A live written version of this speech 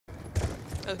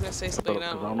was gonna say something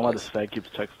now. I don't know why this fag keeps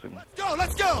texting.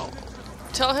 Let's go!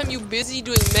 Tell him you busy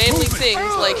doing manly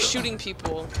things like shooting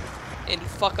people, and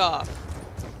fuck off.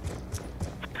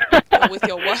 With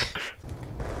your wife.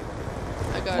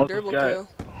 I got a durable kill.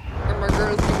 Or my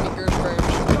girls give me girl sperm.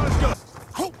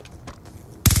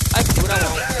 I can do what I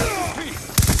want.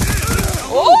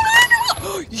 Oh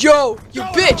no! Yo, you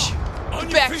bitch!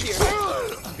 Get back here!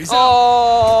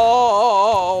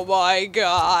 Oh my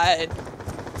god!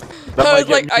 I was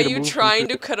like, are you trying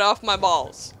to cut off my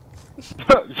balls?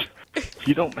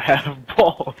 You don't have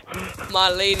balls. My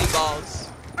lady balls.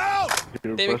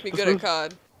 They make me good at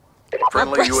COD.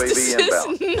 Friendly UAV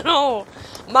inbound. No!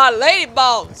 My lady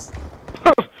balls!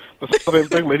 That's the same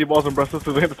thing, lady balls and breasts ain't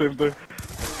the same thing.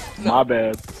 No. My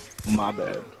bad. My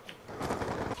bad.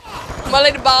 My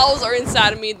lady balls are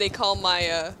inside of me, they call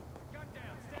my,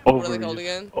 what are they called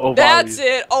again? Ovaries. That's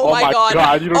it! Oh my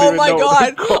god! You don't Oh even my know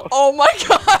god! what Oh my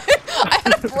god! I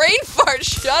had a brain fart,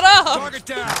 shut up!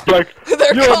 Like,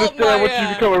 They're you called understand what you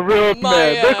become a real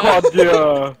man. They're called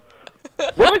the,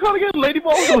 what are they called again? Lady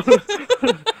balls?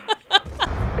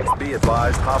 Be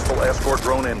advised, hostile escort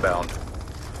drone inbound.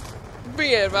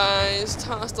 Be advised,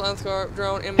 hostile escort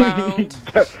drone inbound.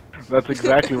 That's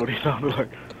exactly what he sounded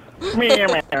like. Meow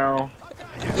meow.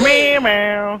 Meow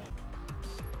meow.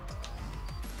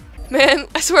 Man,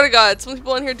 I swear to God, some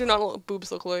people in here do not know what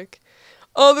boobs look like.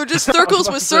 Oh, they're just circles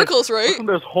with circles, right? How come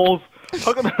there's holes?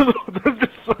 How come there's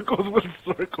just circles with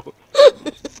circles?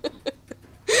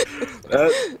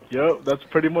 Yep, that's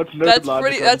pretty much nerd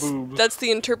logic on boobs. That's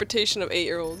the interpretation of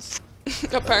 8-year-olds.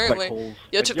 Apparently. Like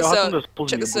Yo, check this out.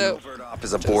 Check this out. Op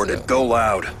is aborted. Go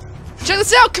loud. Check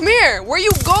this out. Come here. Where are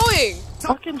you going?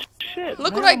 Fucking shit.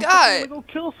 Look man. what I got. I'm gonna go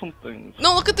kill some things.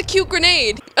 No, look at the cute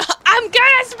grenade. I'm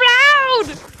gonna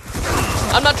explode.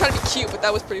 I'm not trying to be cute, but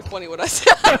that was pretty funny what I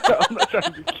said. I'm not trying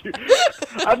to be cute.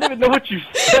 I didn't even know what you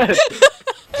said.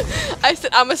 I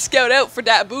said I'm a scout out for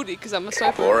that booty because I'm a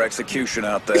sniper. Or execution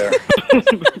out there.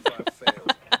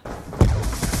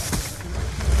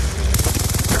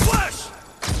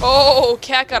 Oh,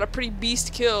 Catt got a pretty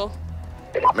beast kill.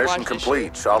 Mission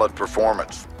complete. Solid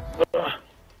performance.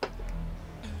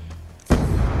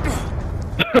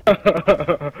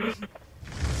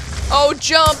 Oh,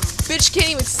 jump! Bitch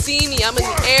can't even see me. I'm in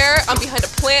the air. I'm behind a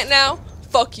plant now.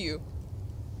 Fuck you.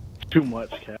 Too much,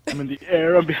 Catt. I'm in the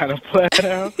air. I'm behind a plant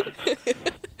now.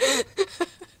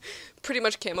 Pretty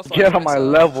much camouflage. Get on my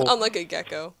level. I'm like a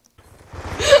gecko.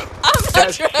 I'm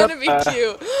not trying to be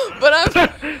cute, but I'm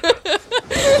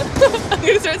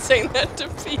gonna start saying that to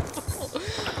people.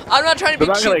 I'm not trying to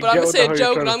be cute, but I'm gonna say a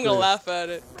joke and I'm gonna laugh at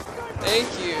it. Thank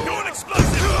you.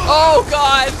 Oh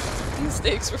god!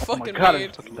 Mistakes were fucking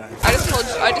made.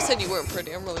 I just said you weren't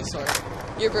pretty. I'm really sorry.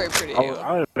 You're very pretty.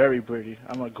 I'm very pretty.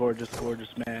 I'm a gorgeous, gorgeous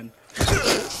man.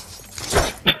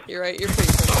 You're right. You're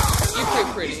pretty pretty. You're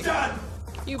pretty pretty.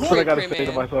 You That's what I gotta pretty say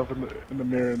man. to myself in the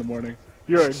mirror in the morning.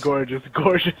 You're a gorgeous,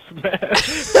 gorgeous man.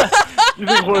 You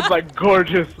think words like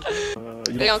gorgeous.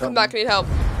 Hey, I'll come back. I need help.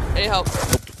 I need help.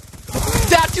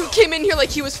 That dude came in here like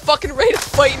he was fucking ready to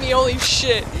fight me. Holy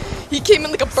shit. He came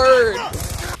in like a bird.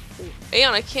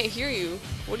 Aeon, I can't hear you.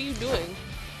 What are you doing?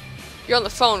 You're on the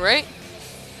phone, right?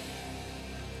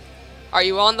 Are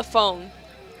you on the phone?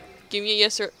 Give me a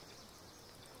yes or...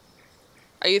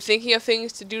 Are you thinking of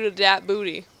things to do to that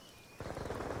booty?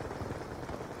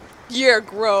 You're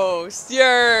gross.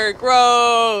 You're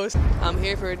gross. I'm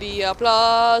here for the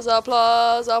applause,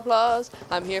 applause, applause.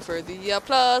 I'm here for the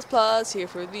applause, plus. Here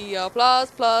for the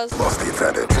applause, plus. Lost the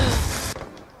advantage.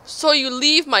 So you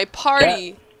leave my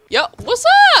party. Yo, what's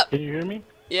up? Can you hear me?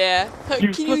 Yeah. Can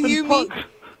you hear me? What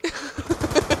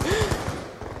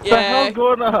the hell's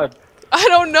going on? I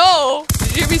don't know.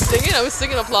 Did you hear me singing? I was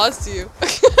singing applause to you.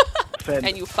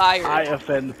 And you fired. I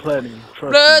offend plenty.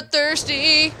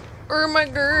 Bloodthirsty. My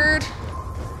gird.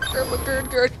 My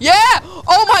gird. Yeah!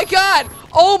 Oh my god!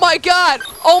 Oh my god!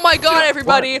 Oh my god,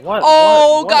 everybody! What?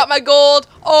 Got my gold!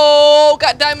 Oh,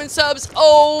 got diamond subs!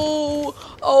 Oh!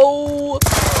 Oh!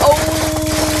 Oh!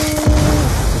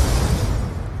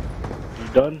 You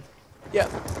done? Yeah.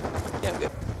 Yeah, I'm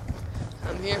good.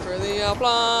 I'm here for the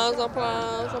applause,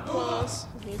 applause, applause.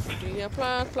 I'm here for the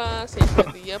applause, applause. Here for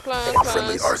the applause, applause.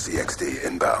 Friendly RCXD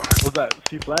inbound. Was that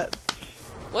C flat?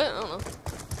 What? I don't know.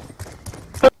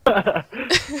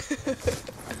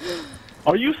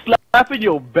 Are you slapping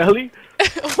your belly?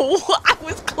 I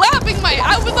was clapping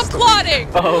I was applauding!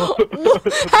 Oh.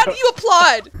 How do you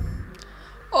applaud?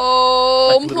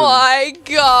 Oh my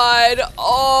god!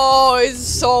 Oh, it's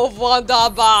so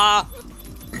wunderbar!